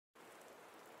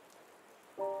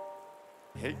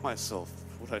hate myself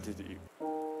for what I did to you.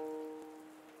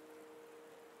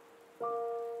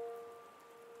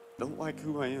 Don't like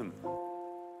who I am.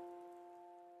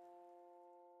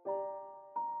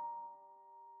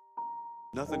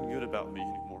 Nothing good about me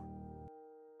anymore.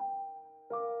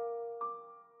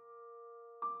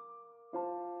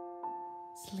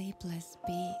 Sleepless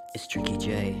beats. It's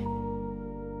tRiCkY.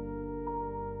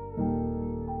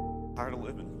 Tired of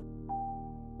living.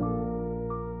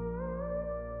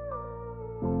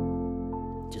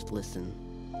 Just listen.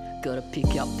 Gotta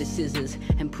pick up the scissors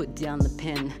and put down the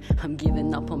pen. I'm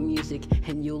giving up on music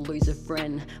and you'll lose a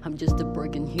friend. I'm just a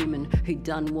broken human who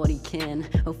done what he can.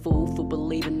 A fool for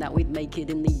believing that we'd make it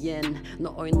in the end.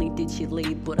 Not only did she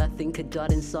leave, but I think I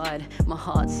died inside. My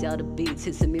heart's out of beats,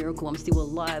 it's a miracle I'm still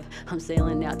alive. I'm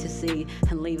sailing out to sea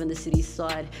and leaving the city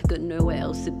side. Got nowhere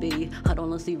else to be, I'd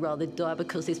honestly rather die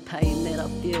because this pain that I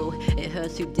feel, it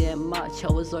hurts too damn much.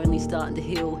 I was only starting to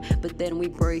heal, but then we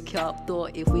broke up.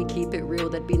 Thought if we keep it real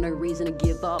there'd be no reason to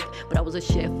give up, but I was a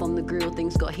chef on the grill,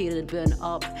 things got heated and burned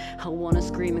up. I wanna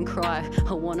scream and cry,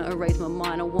 I wanna erase my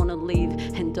mind, I wanna leave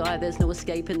and die, there's no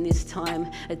escaping this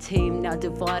time. A team now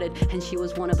divided and she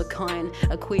was one of a kind,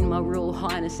 a queen, my royal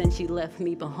highness, and she left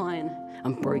me behind.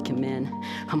 I'm broken, man,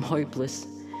 I'm hopeless,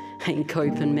 ain't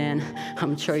coping, man,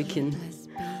 I'm choking.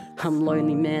 I'm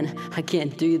lonely, man, I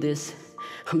can't do this,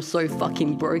 I'm so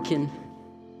fucking broken.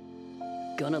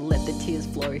 Gonna let the tears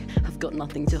flow, I've got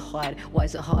nothing to hide. Why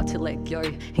is it hard to let go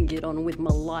and get on with my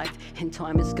life? And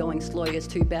time is going slow, it's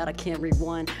too bad I can't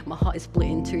rewind. My heart is split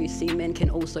in two, see men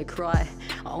can also cry.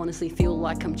 I honestly feel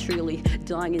like I'm truly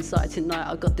dying inside tonight.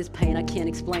 I got this pain I can't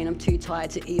explain, I'm too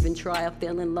tired to even try. I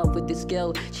fell in love with this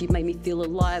girl, she made me feel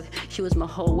alive. She was my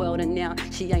whole world and now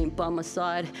she ain't by my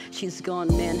side. She's gone,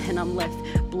 man, and I'm left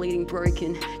bleeding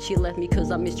broken. She left me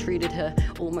cause I mistreated her,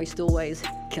 almost always.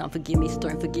 Can't forgive me,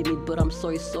 don't forgive me, but I'm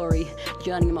so sorry.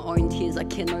 Drowning in my own tears, I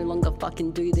can no longer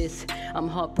fucking do this. I'm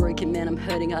heartbroken, man, I'm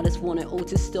hurting, I just want it all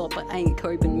to stop. I ain't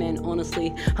coping, man,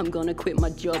 honestly, I'm gonna quit my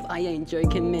job. I ain't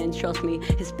joking, man, trust me,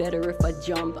 it's better if I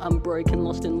jump. I'm broken,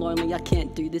 lost and lonely, I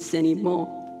can't do this anymore.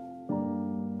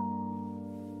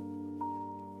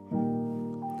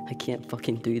 I can't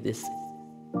fucking do this.